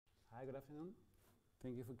Hi, good afternoon.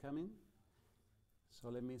 Thank you for coming. So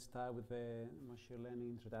let me start with the machine learning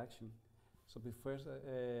introduction. So before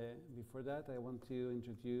that, I want to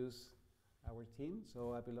introduce our team.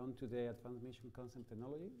 So I belong to the Advanced Mission Concept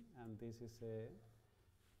Technology, and this is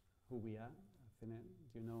who we are. I think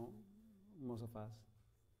you know most of us.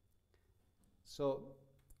 So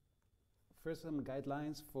first, some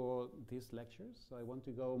guidelines for these lectures. So I want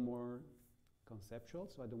to go more conceptual,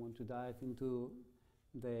 so I don't want to dive into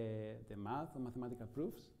the math or mathematical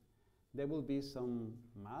proofs. There will be some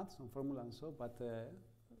math, some formula and so, but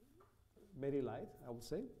very light, I would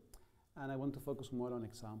say. And I want to focus more on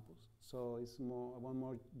examples. So it's more, I want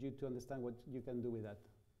more you to understand what you can do with that.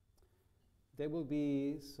 There will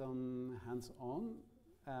be some hands-on,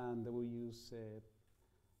 and they will use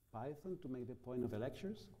Python to make the point of the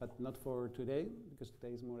lectures, but not for today, because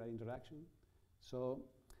today is more an introduction. So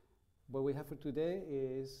what we have for today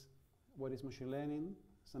is what is machine learning,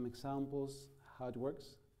 some examples, how it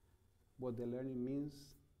works, what the learning means,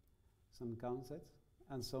 some concepts,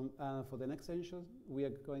 and some. For the next session, we are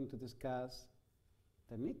going to discuss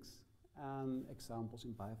techniques and examples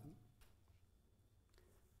in Python.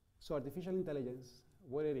 So artificial intelligence,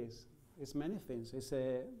 what it is, it's many things. It's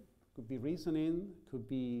could be reasoning, could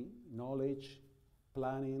be knowledge,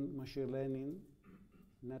 planning, machine learning,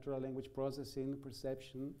 natural language processing,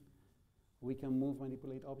 perception. We can move,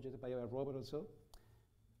 manipulate objects by a robot or so.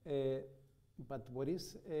 But what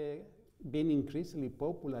is being increasingly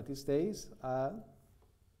popular these days are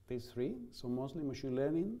these three. So mostly machine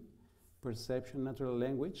learning, perception, natural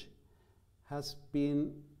language has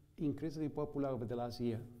been increasingly popular over the last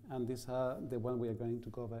year. And these are the one we are going to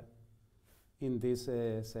cover in these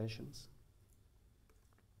sessions.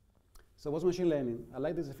 So what's machine learning? I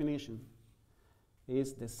like this definition.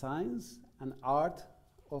 It's the science and art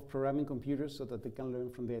of programming computers so that they can learn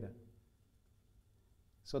from data.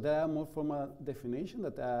 So there are more formal definitions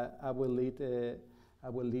that I will leave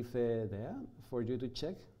there for you to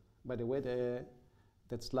check. By the way,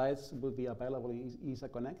 the slides will be available in ESA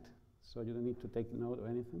Connect, so you don't need to take note or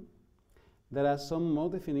anything. There are some more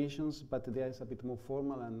definitions, but there is a bit more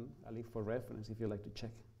formal, and I'll leave for reference if you like to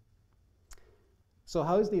check. So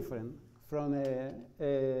how is it different from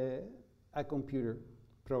a computer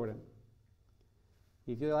program?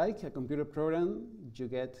 If you like a computer program, you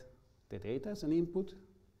get the data as an input,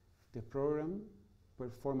 the program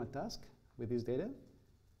performs a task with this data,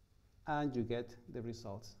 and you get the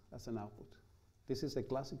results as an output. This is a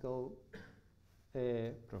classical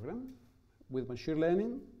program. With machine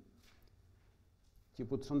learning, you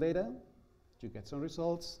put some data, you get some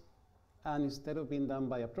results, and instead of being done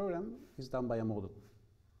by a program, it's done by a model.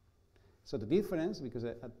 So the difference, because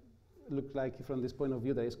it looks like from this point of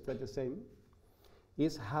view that it's quite the same,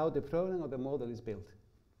 is how the program or the model is built.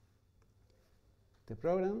 The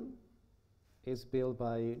program is built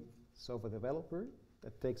by a software developer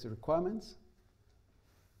that takes the requirements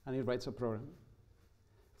and it writes a program.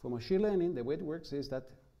 For machine learning, the way it works is that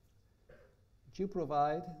you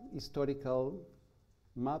provide historical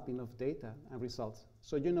mapping of data and results.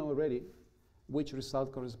 So you know already which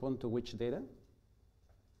result corresponds to which data,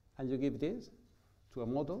 and you give this to a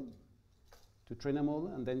model to train a model,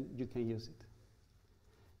 and then you can use it.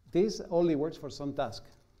 This only works for some task,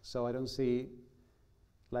 so I don't see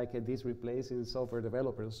like this replacing software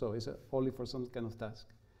developers, so it's only for some kind of task.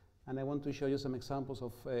 And I want to show you some examples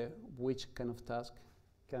of which kind of task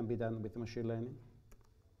can be done with machine learning.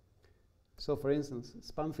 So for instance,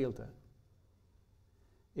 spam filter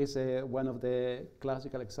is one of the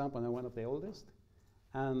classical examples and one of the oldest.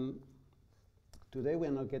 And today we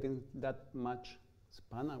are not getting that much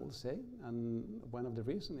spam, I will say, and one of the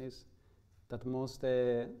reasons is that most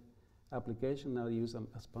applications now use a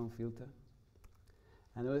spam filter.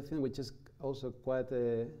 Another thing which is also quite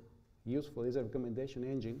useful is a recommendation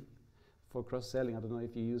engine for cross-selling. I don't know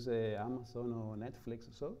if you use Amazon or Netflix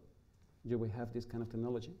or so, you will have this kind of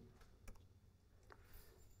technology.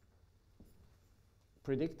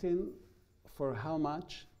 Predicting for how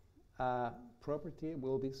much a property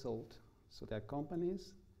will be sold. So there are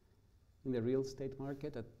companies in the real estate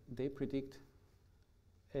market that they predict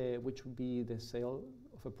which would be the sale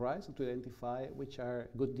of a price, and to identify which are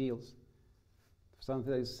good deals.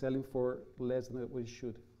 Something that is selling for less than we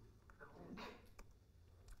should.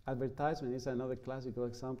 Advertisement is another classical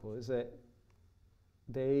example.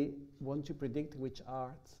 They want to predict which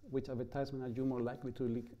advertisement are you more likely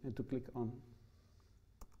to click on.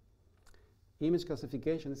 Image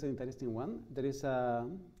classification is an interesting one. There is a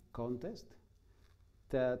contest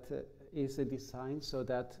that is designed so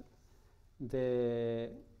that the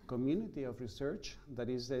community of research that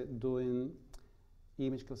is doing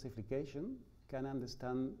image classification can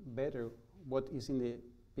understand better what is in the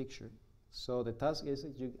picture. So the task is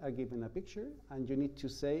that you are given a picture, and you need to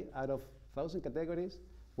say out of 1,000 categories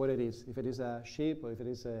what it is. If it is a sheep, or if it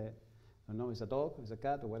is a, I don't know, it's a dog, or it's a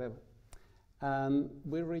cat, or whatever. And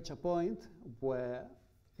we reach a point where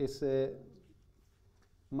it's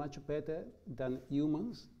much better than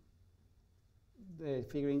humans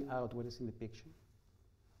figuring out what is in the picture.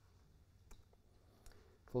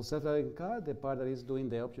 For self-driving car, the part that is doing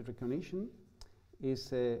the object recognition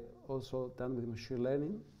is also done with machine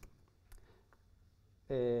learning.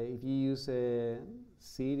 If you use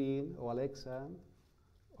Siri or Alexa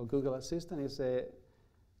or Google Assistant,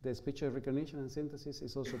 the speech recognition and synthesis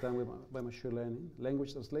is also done by machine learning.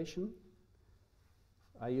 Language translation,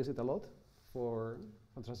 I use it a lot for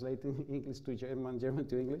translating English to German, German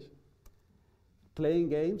to English. Playing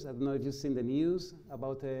games, I don't know if you've seen the news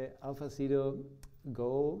about AlphaZero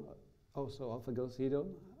Go, also AlphaGo Zero,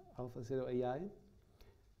 AlphaZero AI,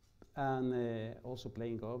 and also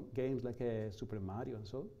playing games like Super Mario and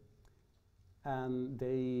so. And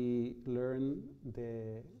they learn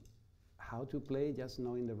how to play just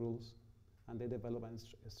knowing the rules, and they develop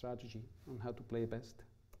a strategy on how to play best.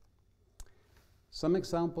 Some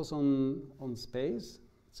examples on space.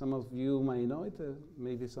 Some of you might know it,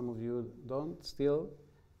 maybe some of you don't still.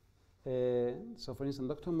 So for instance,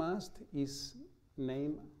 Dr. Mast is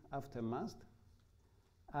named after Mast,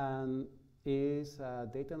 and is a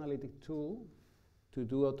data analytic tool to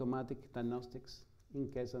do automatic diagnostics in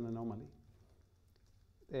case of an anomaly.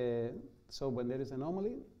 So when there is an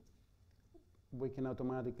anomaly, we can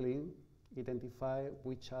automatically identify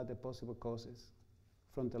which are the possible causes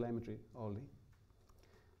from telemetry only.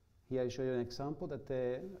 Here I show you an example that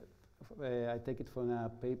I take it from a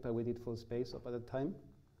paper we did for Space Up at the time.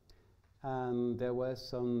 And there was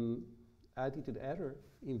some attitude error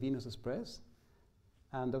in Venus Express.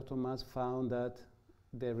 And Dr. Mas found that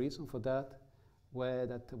the reason for that was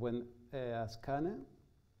that when a scanner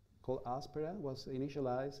called Aspera was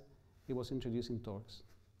initialized, it was introducing torques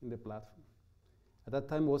in the platform. At that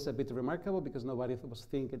time, it was a bit remarkable because nobody was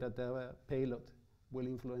thinking that the payload will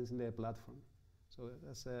influence in the platform. So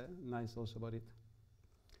that's nice also about it.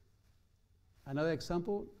 Another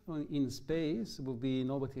example in space would be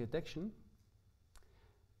novelty detection.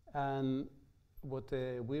 And what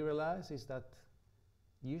we realize is that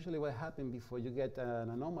usually what happens before you get an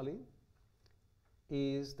anomaly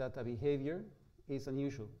is that a behavior is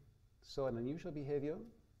unusual. So an unusual behavior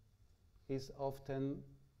is often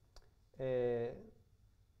the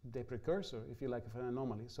precursor, if you like, of an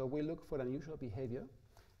anomaly. So we look for unusual behavior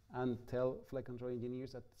and tell flight control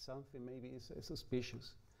engineers that something maybe is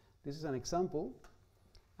suspicious. This is an example,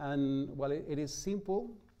 and while it is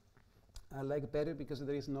simple, I like better because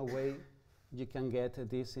there is no way you can get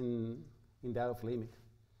this in the out of limit.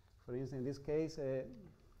 For instance, in this case,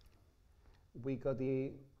 we got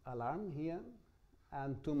the alarm here,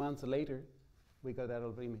 and 2 months later, we got out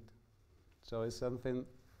of limit. So it's something,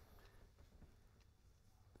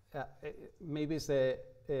 maybe it's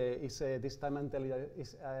this time until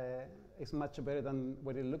it's much better than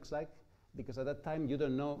what it looks like, because at that time you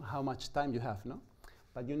don't know how much time you have, no?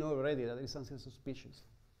 But you know already that there is something suspicious.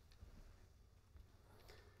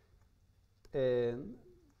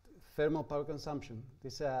 Thermal power consumption.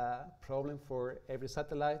 This is a problem for every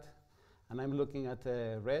satellite, and I'm looking at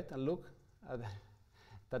Red and Luke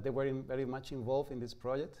that they were very much involved in this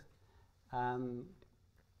project. And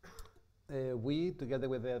we, together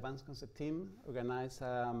with the advanced concept team, organized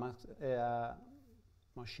a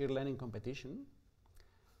machine learning competition.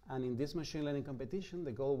 And in this machine learning competition,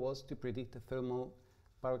 the goal was to predict the thermal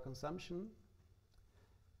power consumption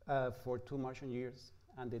for 2 Martian years.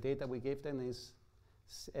 And the data we gave them is,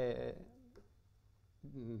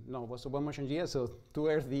 no, it was 1 Martian year, so 2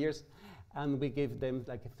 Earth years. And we gave them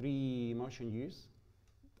like 3 Martian years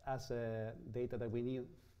as data that we knew.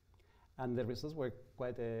 And the results were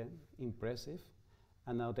quite impressive.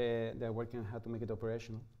 And now they're working on how to make it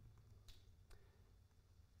operational.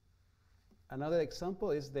 Another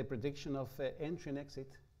example is the prediction of entry and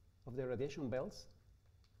exit of the radiation belts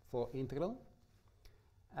for Integral.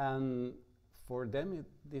 And for them,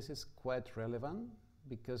 this is quite relevant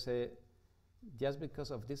because just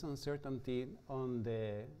because of this uncertainty on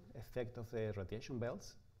the effect of the radiation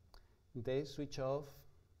belts, they switch off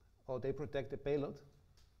or they protect the payload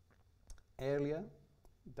earlier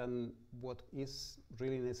than what is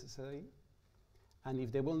really necessary. And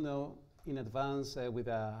if they will know in advance with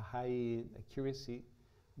a high accuracy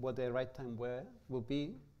what the right time will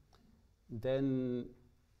be, then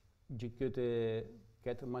you could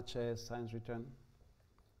get a much science return.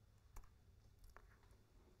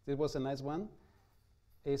 This was a nice one.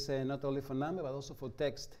 is not only for number, but also for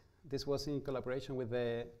text. This was in collaboration with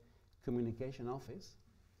the communication office.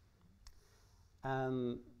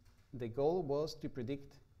 And the goal was to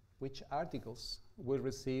predict which articles will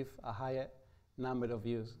receive a higher number of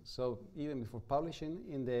views. So even before publishing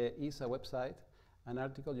in the ESA website an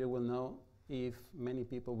article, you will know if many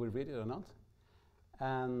people will read it or not.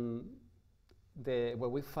 And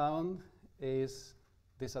what we found is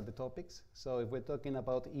these are the topics. So if we're talking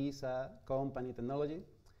about ESA, company, technology,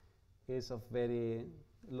 it's of very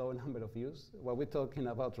low number of views. When we're talking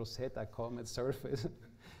about Rosetta, Comet, Surface,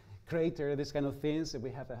 Crater, these kind of things,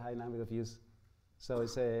 we have a high number of views. So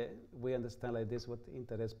it's we understand like this what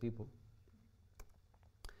interests people.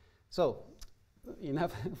 So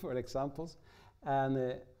enough for examples.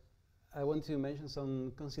 And I want to mention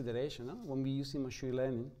some consideration when we're using machine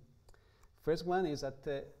learning. First one is that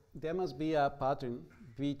there must be a pattern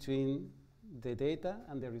between the data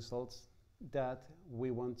and the results that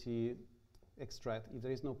we want to extract. If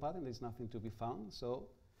there is no pattern, there's nothing to be found. So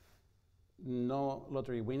no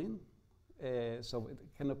lottery winning. So it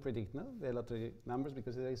cannot predict the lottery numbers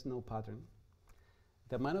because there is no pattern.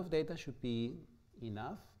 The amount of data should be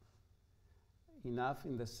enough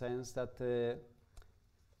in the sense that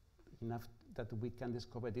enough that we can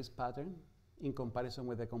discover this pattern in comparison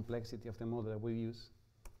with the complexity of the model that we use.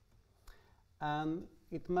 And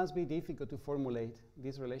it must be difficult to formulate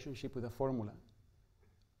this relationship with a formula,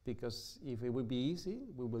 because if it would be easy,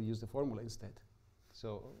 we will use the formula instead.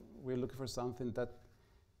 So we're looking for something that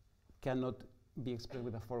cannot be expressed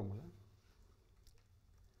with a formula.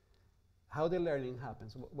 How the learning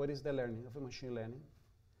happens? What is the learning of a machine learning?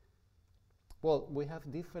 Well, we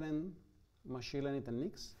have different machine learning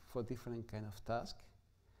techniques for different kind of tasks.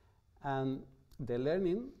 And the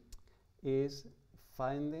learning is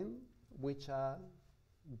finding which are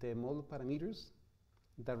the model parameters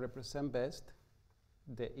that represent best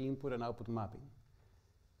the input and output mapping.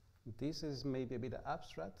 This is maybe a bit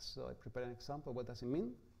abstract, so I prepared an example. What does it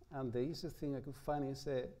mean? And the easiest thing I could find is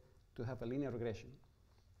to have a linear regression.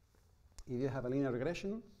 If you have a linear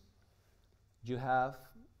regression, you have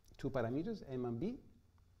two parameters, M and B,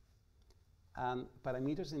 and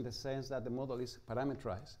parameters in the sense that the model is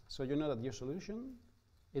parameterized. So you know that your solution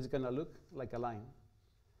is going to look like a line.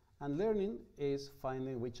 And learning is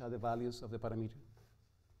finding which are the values of the parameter.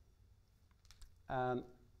 And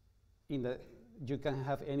you can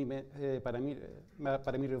have any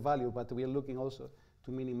parameter value, but we are looking also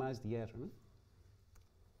to minimize the error. No?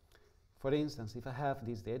 For instance, if I have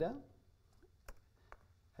this data,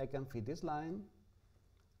 I can fit this line.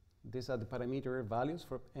 These are the parameter values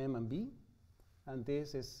for M and B. And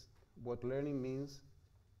this is what learning means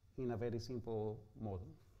in a very simple model.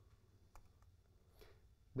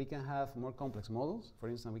 We can have more complex models. For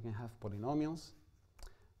instance, we can have polynomials.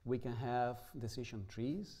 We can have decision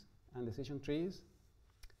trees. And decision trees,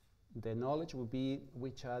 the knowledge will be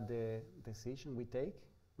which are the decisions we take,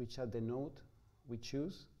 which are the node we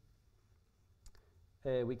choose.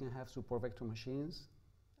 We can have support vector machines.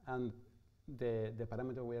 And the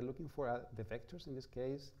parameter we are looking for are the vectors in this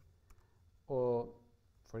case. Or,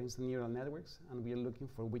 for instance, neural networks. And we are looking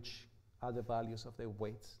for which are the values of the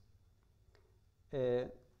weights.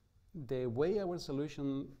 The way our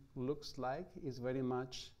solution looks like is very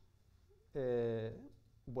much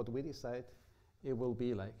what we decide it will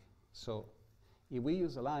be like. So if we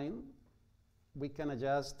use a line, we can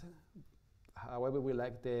adjust however we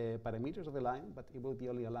like the parameters of the line, but it will be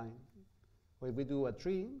only a line. Or if we do a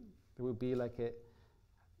tree, it will be like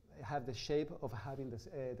have the shape of having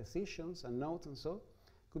decisions and nodes and so.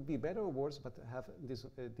 Could be better or worse, but have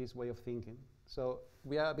this way of thinking. So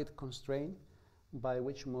we are a bit constrained by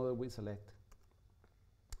which model we select.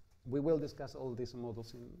 We will discuss all these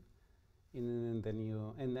models in the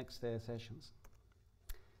next sessions.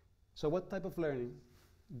 So what type of learning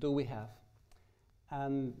do we have?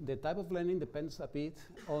 And the type of learning depends a bit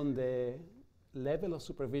on the level of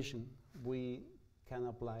supervision we can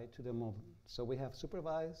apply to the model. So we have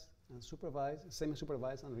supervised and supervised,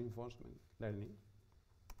 semi-supervised and reinforcement learning.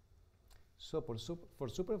 So for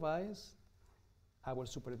supervised, our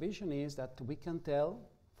supervision is that we can tell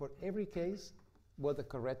for every case what the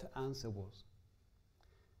correct answer was.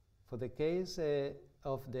 For the case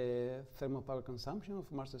of the thermal power consumption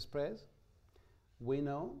of Mars Express, we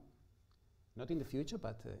know, not in the future,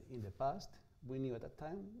 but in the past, we knew at that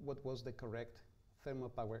time what was the correct thermal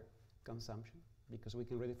power consumption, because we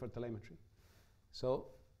can read it for telemetry. So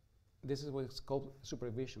this is what's called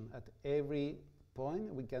supervision. At every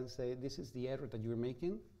point, we can say, this is the error that you're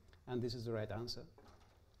making, and this is the right answer.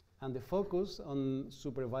 And the focus on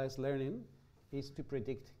supervised learning is to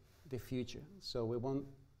predict the future. So we want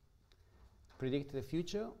predict the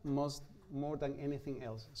future more than anything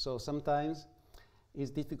else. So sometimes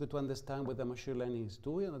it's difficult to understand what the machine learning is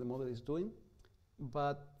doing or the model is doing,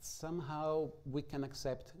 but somehow we can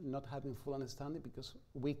accept not having full understanding because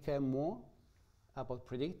we care more about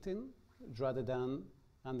predicting rather than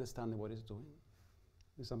understanding what it's doing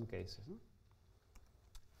in some cases.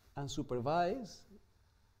 And supervised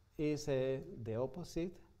is the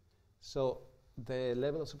opposite. So the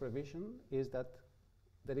level of supervision is that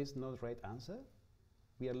there is no right answer.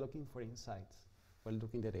 We are looking for insights while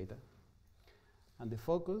looking at the data. And the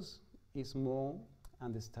focus is more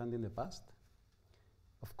understanding the past.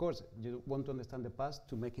 Of course, you want to understand the past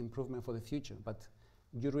to make improvement for the future, but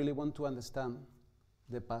you really want to understand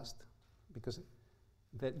the past because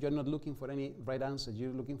you're not looking for any right answer,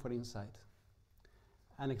 you're looking for insight.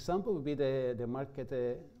 An example would be the market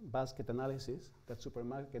basket analysis that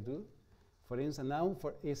supermarkets do. For instance, now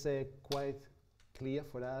it's quite clear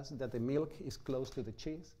for us that the milk is close to the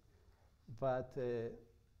cheese, but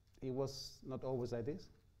it was not always like this.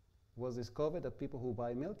 It was discovered that people who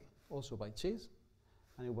buy milk also buy cheese,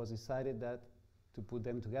 and it was decided that to put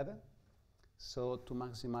them together, so to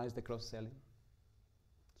maximize the cross-selling.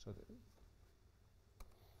 So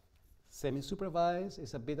semi-supervised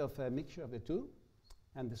is a bit of a mixture of the two,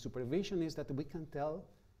 and the supervision is that we can tell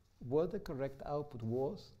what the correct output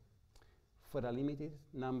was for a limited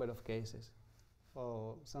number of cases,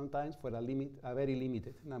 or sometimes for a very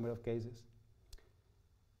limited number of cases.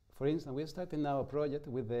 For instance, we're starting now a project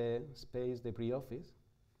with the Space Debris Office,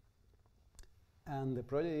 and the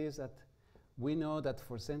project is that we know that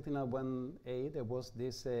for Sentinel-1A there was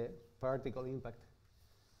this particle impact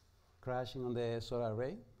crashing on the solar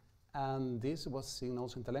array, and this was seen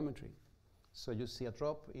also in telemetry. So you see a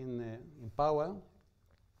drop in power,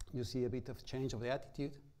 you see a bit of change of the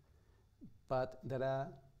attitude, but there are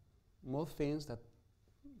more things that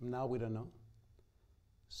now we don't know.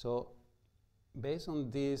 So based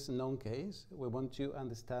on this known case, we want to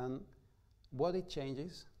understand what it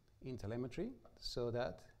changes in telemetry so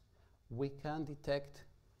that we can detect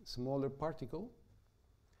smaller particle,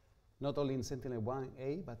 not only in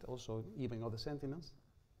Sentinel-1A, but also even other Sentinels,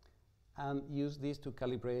 and use this to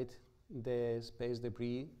calibrate the space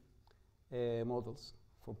debris models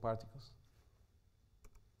for particles.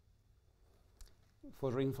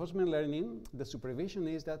 For reinforcement learning, the supervision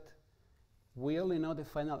is that we only know the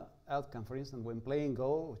final outcome. For instance, when playing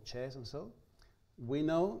Go or chess and so, we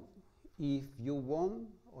know if you won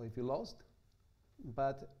or if you lost,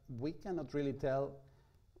 but we cannot really tell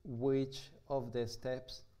which of the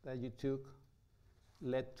steps that you took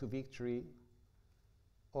led to victory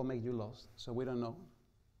or make you lost. So we don't know.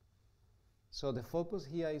 So the focus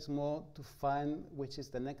here is more to find which is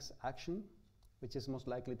the next action, which is most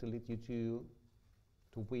likely to lead you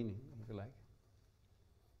to winning, if you like.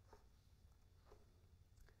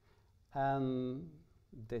 And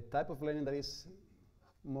the type of learning that is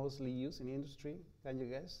mostly used in industry, can you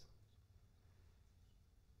guess?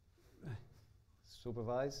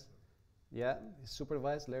 Supervised. Yeah, it's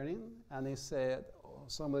supervised learning, and it's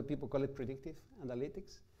some of the people call it predictive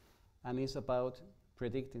analytics, and it's about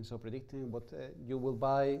predicting. So predicting what you will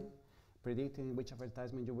buy, predicting which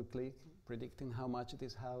advertisement you will click, predicting how much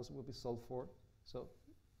this house will be sold for. So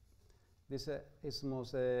this is more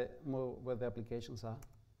where the applications are.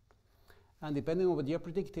 And depending on what you're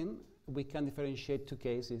predicting, we can differentiate two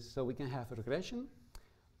cases. So we can have regression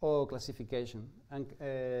or classification. And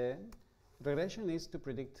regression is to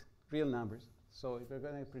predict real numbers. So if we're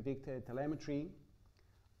going to predict telemetry,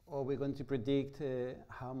 or we're going to predict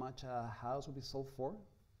how much a house will be sold for,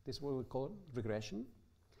 this is what we call regression.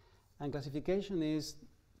 And classification is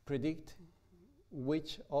predict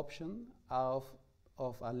which option of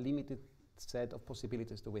a limited set of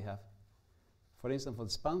possibilities do we have. For instance, for the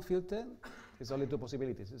span filter, there's only two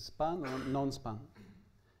possibilities, span or non-span.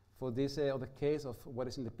 For this other case of what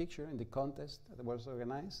is in the picture, in the contest that was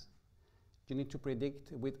organized, you need to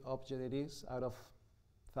predict which object it is out of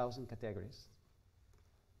 1,000 categories.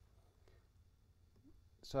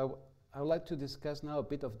 So I would like to discuss now a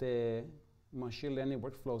bit of the machine learning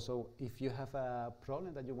workflow. So if you have a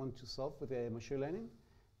problem that you want to solve with the machine learning,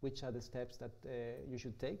 which are the steps that you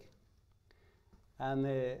should take? And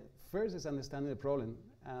first is understanding the problem.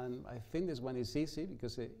 And I think this one is easy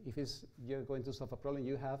because if you're going to solve a problem,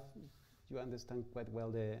 you understand quite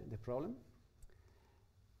well the problem.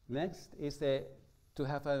 Next is to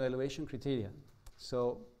have an evaluation criteria.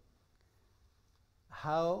 So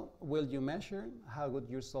how will you measure how good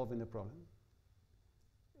you're solving the problem?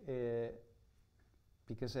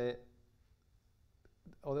 Because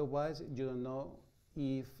otherwise you don't know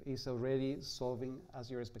if it's already solving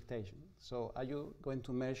as your expectation. So are you going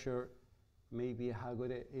to measure maybe how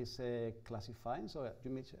good it is classifying. So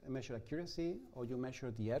you measure accuracy, or you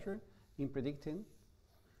measure the error in predicting.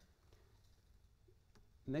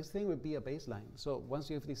 Next thing would be a baseline. So once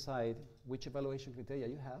you've decided which evaluation criteria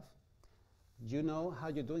you have, you know how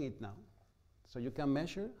you're doing it now. So you can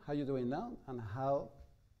measure how you're doing now and how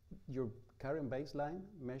your current baseline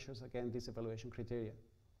measures against this evaluation criteria.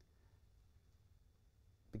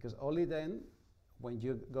 Because only then, when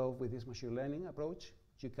you go with this machine learning approach,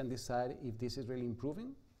 you can decide if this is really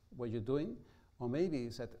improving what you're doing, or maybe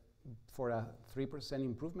it's that for a 3%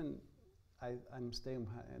 improvement, I'm staying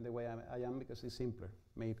the way I am because it's simpler,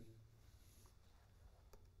 maybe.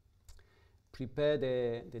 Prepare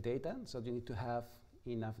the data, so you need to have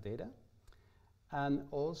enough data. And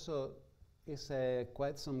also, it's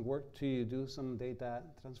quite some work to do some data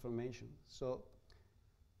transformation. So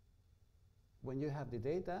when you have the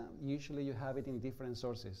data, usually you have it in different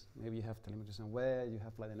sources. Maybe you have telemetry somewhere, you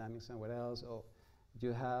have flight dynamics somewhere else, or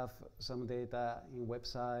you have some data in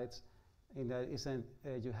websites. In that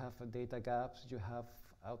you have data gaps, you have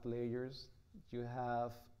outliers, you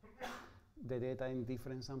have the data in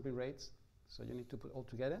different sampling rates. So you need to put all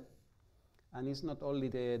together. And it's not only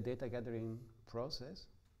the data gathering process,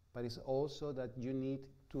 but it's also that you need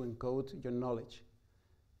to encode your knowledge.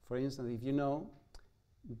 For instance, if you know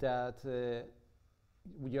that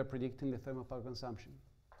we are predicting the thermal power consumption,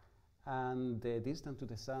 and the distance to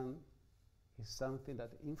the sun is something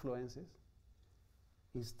that influences,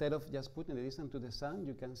 instead of just putting the distance to the sun,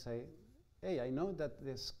 you can say, hey, I know that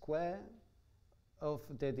the square of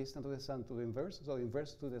the distance to the sun to the inverse, so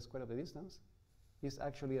inverse to the square of the distance, is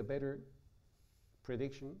actually a better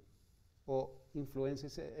prediction, or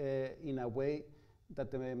influences in a way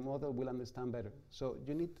that the model will understand better. So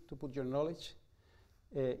you need to put your knowledge,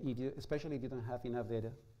 especially if you don't have enough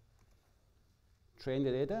data. Train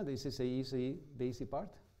the data. This is the easy part.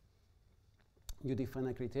 You define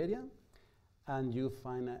a criteria, and you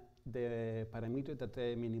find the parameter that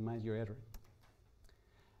minimize your error.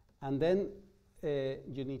 And then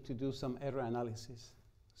you need to do some error analysis.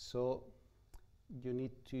 So you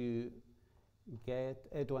need to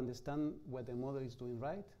get to understand what the model is doing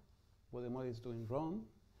right, what the model is doing wrong,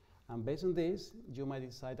 and based on this, you might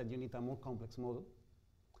decide that you need a more complex model,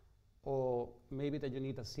 or maybe that you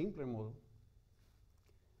need a simpler model,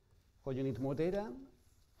 or you need more data,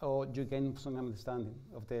 or you gain some understanding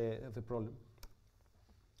of the problem.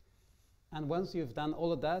 And once you've done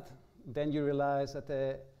all of that, then you realize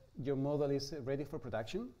that your model is ready for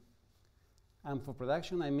production. And for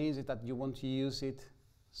production, I mean that you want to use it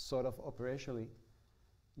sort of operationally.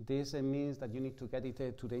 This means that you need to get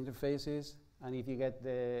it to the interfaces, and if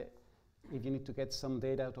you need to get some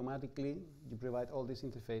data automatically, you provide all these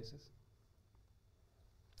interfaces.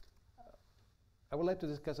 I would like to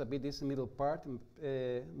discuss a bit this middle part,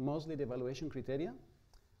 mostly the evaluation criteria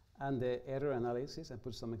and the error analysis, and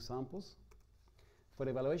put some examples. For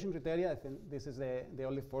evaluation criteria, I think this is the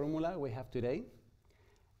only formula we have today.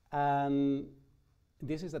 And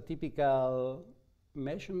this is a typical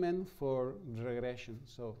measurement for regression.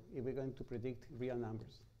 So if we're going to predict real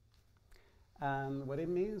numbers. And what it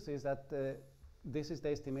means is that this is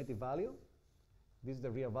the estimated value. This is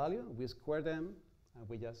the real value. We square them, and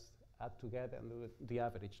we just add together and do the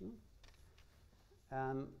average. No?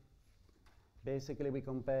 And basically, we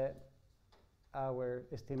compare our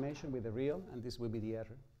estimation with the real, and this will be the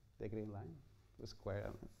error, the green line, the square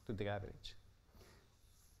to the average.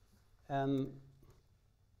 And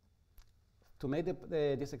to make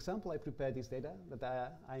this example, I prepared this data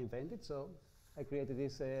that I invented. So I created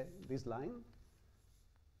this line,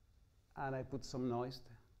 and I put some noise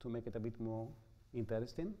to make it a bit more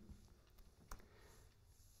interesting.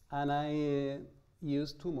 And I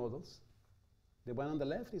used two models. The one on the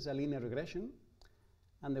left is a linear regression,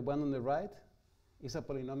 and the one on the right is a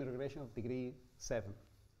polynomial regression of degree 7.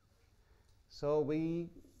 So we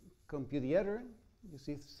compute the error. You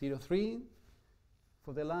see 0.3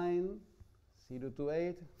 for the line,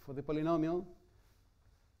 0.28 for the polynomial.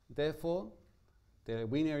 Therefore, the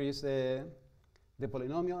winner is the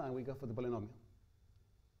polynomial, and we go for the polynomial.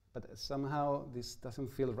 But somehow this doesn't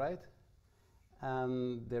feel right.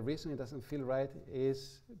 And the reason it doesn't feel right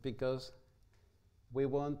is because we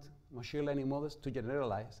want machine learning models to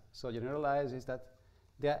generalize. So generalize is that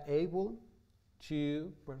they are able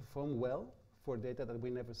to perform well for data that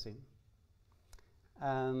we've never seen.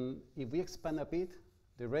 And if we expand a bit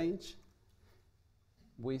the range,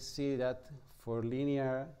 we see that for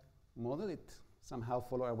linear model, it somehow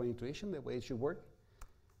follows our intuition, the way it should work.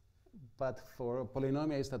 But for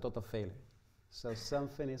polynomial, it's a total failure. So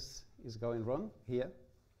something is going wrong here.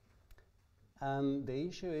 And the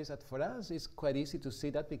issue is that for us, it's quite easy to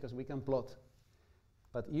see that because we can plot.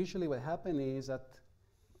 But usually what happens is that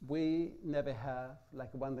we never have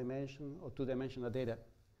like 1 dimension or 2-dimensional data.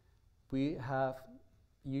 We have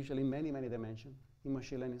usually many, many dimensions in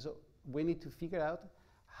machine learning. So we need to figure out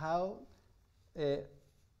how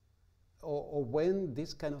or when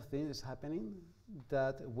this kind of thing is happening,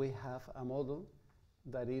 that we have a model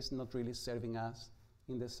that is not really serving us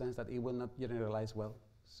in the sense that it will not generalize well.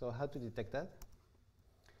 So how to detect that?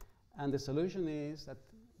 And the solution is that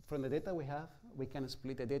from the data we have, we can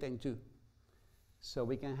split the data in 2. So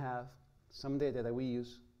we can have some data that we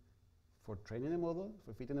use for training the model,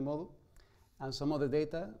 for fitting the model, and some other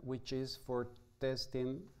data which is for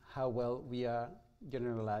testing how well we are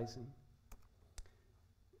generalizing.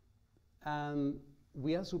 And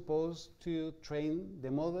we are supposed to train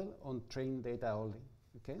the model on trained data only,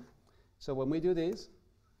 okay? So when we do this,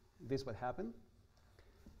 this what happened.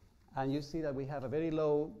 And you see that we have a very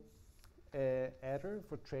low error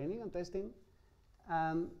for training and testing.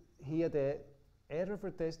 And here the error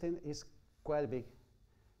for testing is quite big.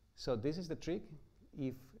 So this is the trick.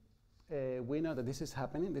 If we know that this is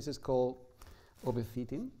happening, this is called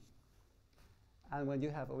overfitting. And when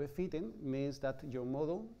you have overfitting, it means that your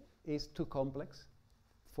model is too complex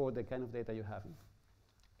for the kind of data you have.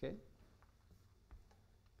 Okay?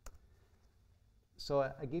 So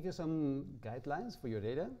I give you some guidelines for your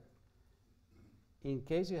data. In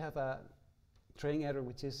case you have a training error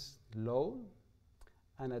which is low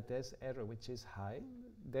and a test error which is high,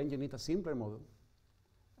 then you need a simpler model.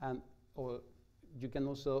 And or you can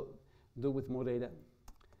also do with more data.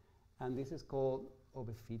 And this is called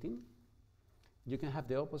overfitting. You can have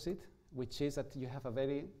the opposite, which is that you have a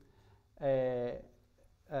very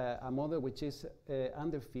a model which is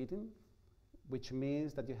underfitting, which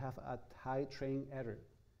means that you have a high training error.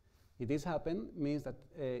 If this happens, means that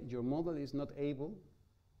your model is not able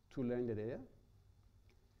to learn the data.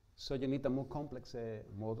 So you need a more complex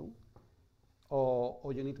model,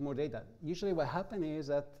 or you need more data. Usually what happens is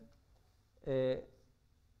that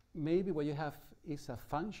maybe what you have is a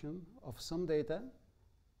function of some data,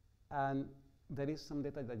 and there is some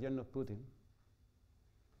data that you're not putting,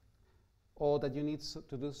 or that you need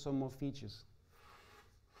to do some more features.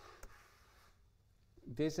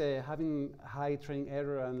 This having high training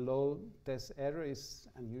error and low test error is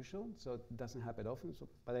unusual, so it doesn't happen often, so,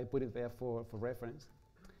 but I put it there for reference.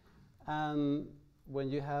 And when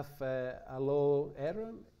you have a low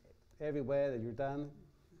error, everywhere that you're done,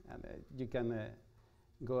 and you can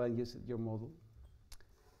go and use your model.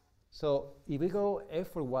 So if we go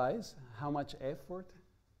effort-wise, how much effort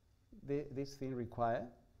this thing requires,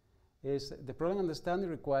 is the problem understanding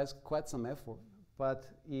requires quite some effort. But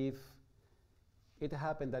if it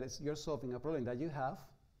happens that you're solving a problem that you have,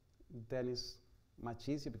 then it's much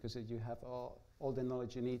easier because you have all the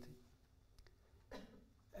knowledge you need.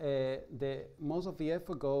 Most of the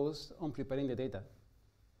effort goes on preparing the data.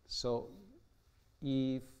 So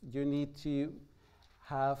if you need to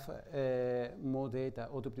have more data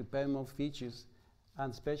or to prepare more features,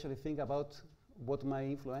 and especially think about what might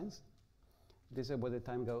influence, this is where the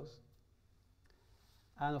time goes.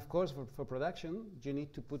 And of course, for production, you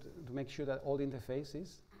need to make sure that all the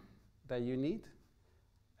interfaces that you need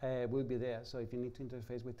will be there. So if you need to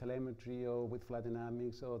interface with telemetry or with flight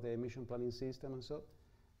dynamics or the emission planning system and so,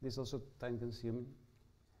 this is also time consuming.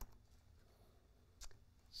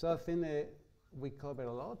 So I think we covered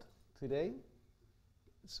a lot today.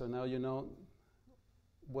 So now you know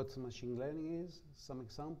what machine learning is, some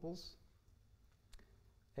examples,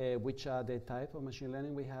 which are the type of machine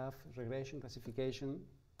learning we have, regression, classification,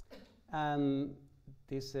 and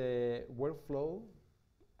this workflow,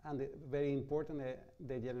 and very important,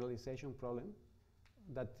 the generalization problem,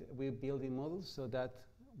 that we build in models so that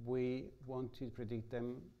we want to predict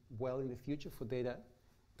them well in the future for data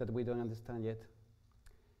that we don't understand yet.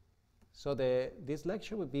 So this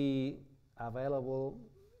lecture will be available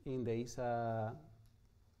in the ESA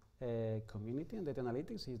community, and data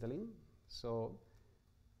analytics is the link. So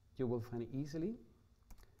you will find it easily.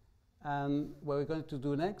 And what we're going to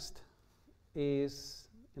do next is,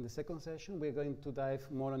 in the second session, we're going to dive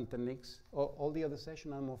more on techniques. All the other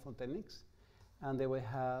sessions are more for techniques. And they will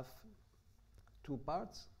have two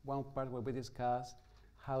parts. One part where we discuss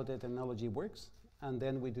how the technology works, and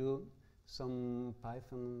then we do some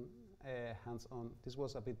Python hands-on. This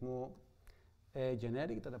was a bit more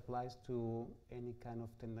generic that applies to any kind of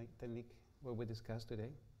technique what we discussed today.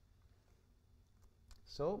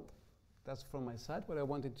 So that's from my side what I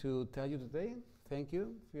wanted to tell you today. Thank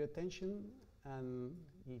you for your attention, and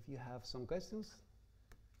if you have some questions,